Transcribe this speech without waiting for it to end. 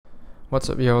What's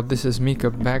up, yo? This is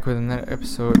Mika back with another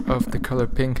episode of The Color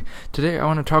Pink. Today, I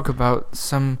want to talk about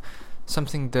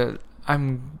something that I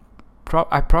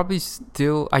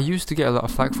used to get a lot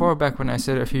of flack for back when I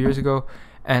said it a few years ago,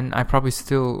 and I probably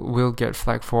still will get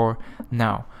flack for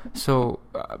now. So,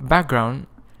 background: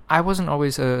 I wasn't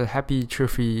always a happy,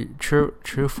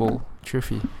 cheerful,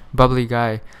 bubbly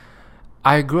guy.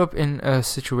 I grew up in a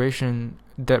situation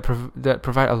that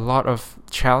provide a lot of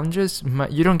challenges.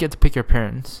 You don't get to pick your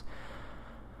parents.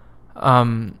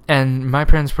 And my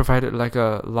parents provided like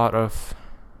a lot of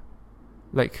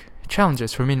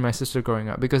challenges for me and my sister growing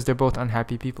up because they're both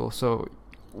unhappy people. So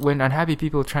when unhappy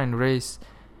people try and raise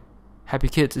happy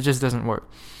kids, it just doesn't work.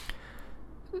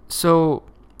 So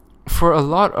for a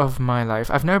lot of my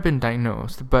life, I've never been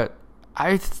diagnosed, but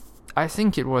I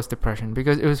think it was depression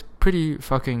because it was pretty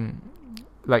fucking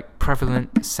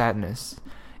prevalent sadness.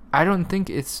 I don't think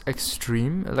it's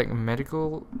extreme,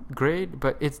 medical grade,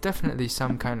 but it's definitely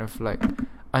some kind of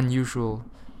unusual,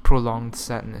 prolonged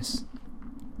sadness.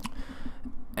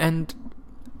 And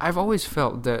I've always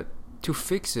felt that to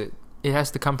fix it, it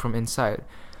has to come from inside.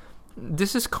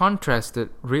 This is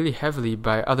contrasted really heavily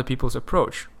by other people's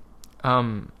approach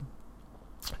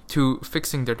to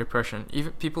fixing their depression.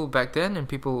 Even people back then and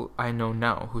people I know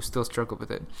now who still struggle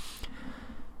with it.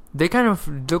 They kind of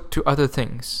look to other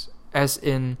things. As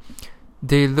in,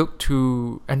 they look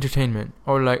to entertainment,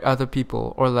 or other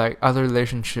people, or other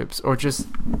relationships, or just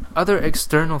other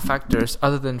external factors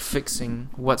other than fixing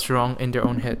what's wrong in their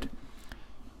own head.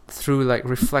 Through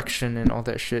reflection and all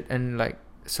that shit, and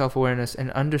self-awareness and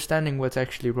understanding what's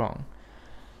actually wrong.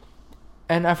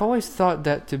 And I've always thought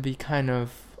that to be kind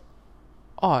of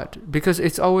odd, because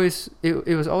it was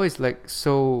always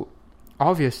so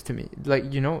obvious to me,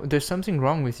 there's something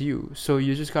wrong with you, so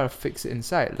you just gotta fix it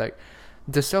inside.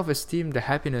 The self-esteem, the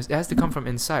happiness, it has to come from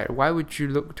inside. Why would you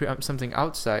look to something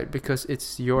outside? Because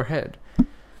it's your head.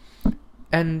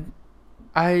 And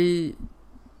I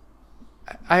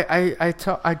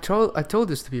told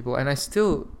this to people, and I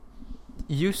still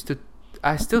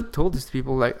told this to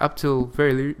people up till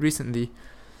very recently,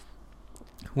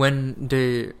 when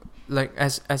they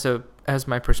as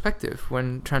my perspective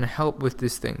when trying to help with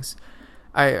these things.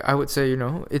 I would say,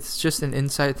 it's just an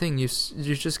inside thing. You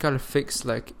just gotta fix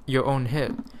your own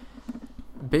head,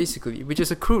 basically, which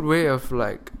is a crude way of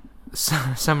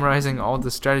summarizing all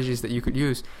the strategies that you could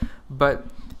use, but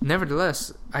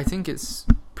nevertheless, I think it's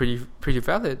pretty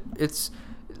valid. It's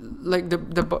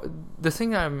the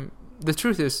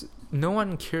truth is, no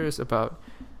one cares about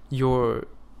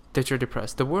that you're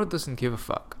depressed. The world doesn't give a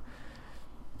fuck,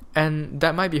 and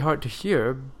that might be hard to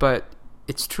hear, but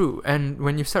it's true. And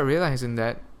when you start realizing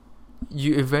that,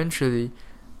 you eventually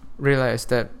realize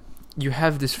that you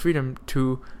have this freedom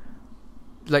to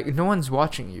no one's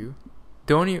watching you.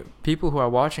 The only people who are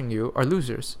watching you are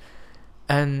losers,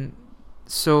 and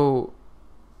so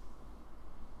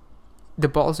the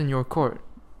ball's in your court.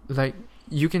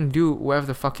 You can do whatever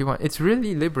the fuck you want. It's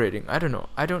really liberating. I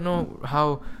don't know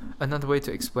how another way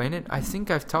to explain it. I think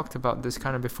I've talked about this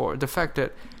kind of before, the fact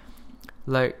that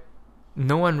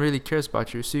no one really cares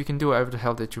about you, so you can do whatever the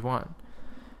hell that you want.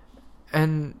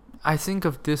 And I think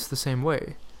of this the same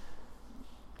way.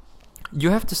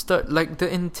 You have to start,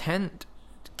 the intent,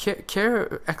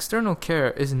 external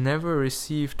care is never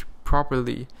received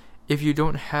properly if you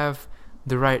don't have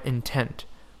the right intent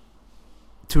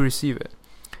to receive it.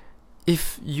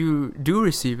 If you do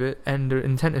receive it and the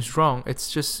intent is wrong,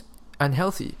 it's just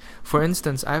unhealthy. For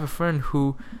instance, I have a friend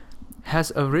who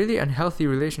has a really unhealthy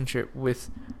relationship with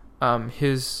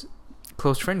his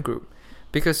close friend group,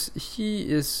 because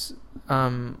he is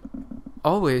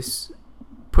always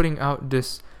putting out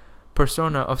this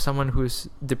persona of someone who's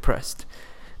depressed,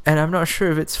 and I'm not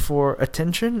sure if it's for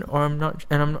attention or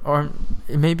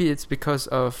maybe it's because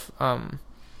of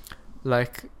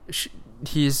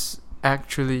he's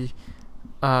actually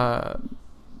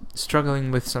struggling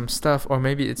with some stuff, or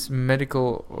maybe it's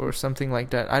medical or something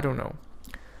like that. I don't know,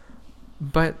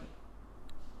 but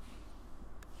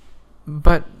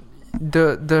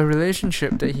the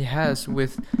relationship that he has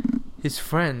with his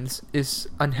friends is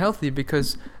unhealthy,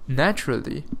 because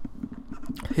naturally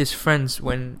his friends,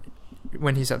 when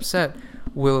he's upset,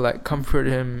 will comfort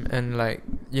him and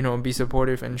be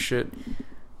supportive and shit.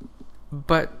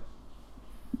 But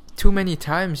too many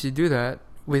times you do that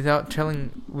without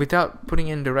putting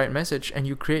in the right message, and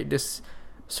you create this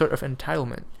sort of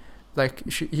entitlement.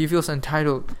 He feels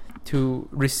entitled to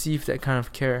receive that kind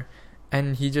of care,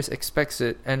 and he just expects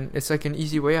it, and it's an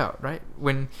easy way out, right?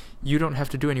 When you don't have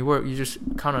to do any work, you just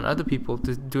count on other people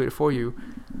to do it for you.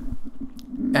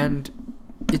 And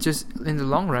it just, in the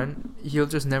long run, he'll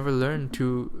just never learn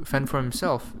to fend for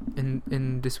himself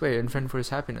in this way and fend for his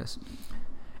happiness.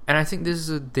 And I think this is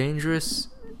a dangerous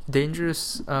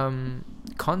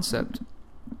concept.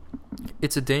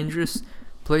 It's a dangerous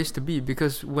place to be,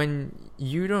 because when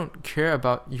you don't care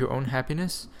about your own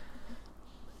happiness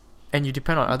and you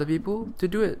depend on other people to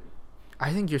do it,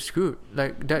 I think you're screwed.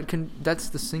 Like, that's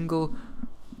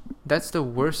the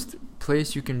worst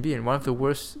place you can be in. One of the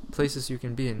worst places you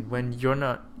can be in, when you're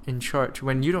not in charge,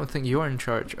 when you don't think you're in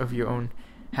charge of your own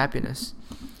happiness.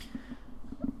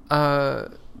 I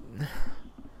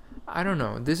don't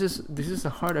know. This is a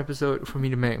hard episode for me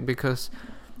to make, because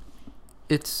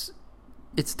it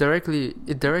directly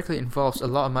involves a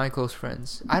lot of my close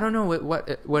friends. I don't know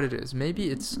what it is. Maybe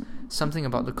it's something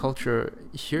about the culture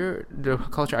here, the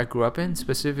culture I grew up in,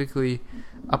 specifically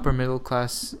upper middle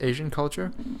class Asian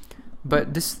culture.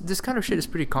 But this kind of shit is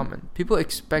pretty common. People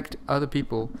expect other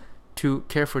people to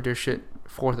care for their shit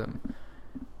for them,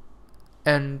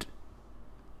 and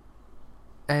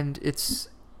it's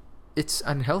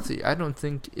unhealthy. I don't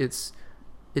think it's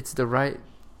the right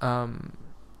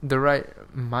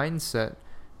mindset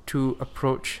to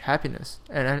approach happiness,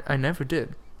 and I never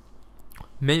did.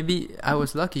 Maybe I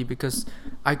was lucky because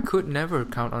I could never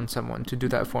count on someone to do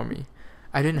that for me.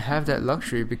 I didn't have that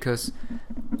luxury because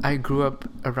I grew up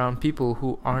around people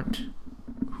who aren't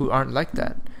like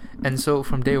that, and so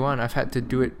from day one I've had to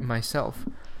do it myself,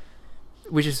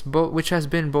 which has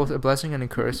been both a blessing and a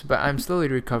curse. But I'm slowly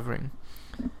recovering.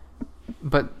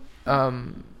 But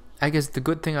I guess the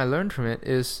good thing I learned from it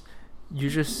is you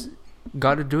just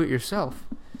gotta do it yourself.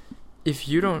 If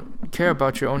you don't care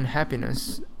about your own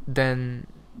happiness, then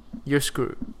you're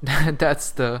screwed. That's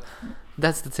the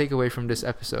takeaway from this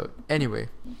episode. Anyway,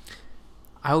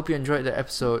 I hope you enjoyed the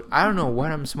episode. I don't know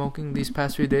what I'm smoking these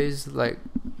past few days. Like,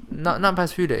 not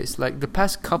past few days, like the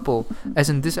past couple, as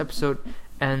in this episode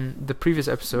and the previous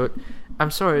episode.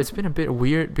 I'm sorry, it's been a bit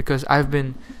weird because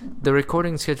the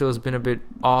recording schedule has been a bit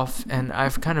off, and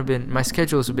my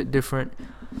schedule is a bit different,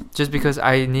 just because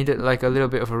I needed like a little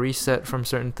bit of a reset from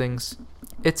certain things.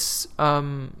 It's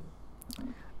I'm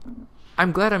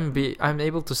glad I'm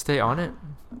able to stay on it,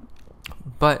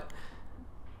 but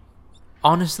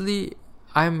honestly,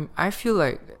 I feel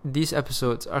like these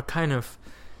episodes are kind of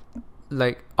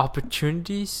like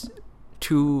opportunities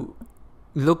to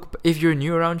look, if you're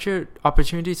new around here,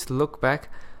 opportunities to look back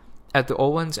at the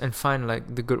old ones and find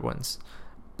like the good ones,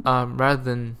 rather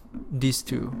than these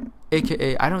two.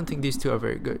 AKA, I don't think these two are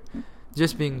very good.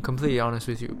 Just being completely honest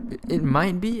with you, it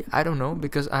might be, I don't know,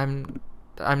 because I'm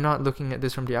not looking at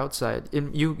this from the outside.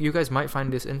 You guys might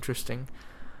find this interesting,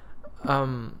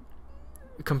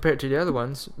 compared to the other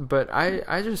ones, but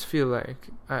I just feel like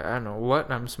I don't know what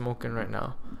I'm smoking right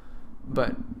now.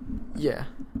 But yeah,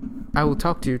 I will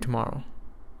talk to you tomorrow.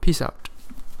 Peace out.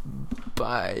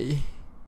 Bye.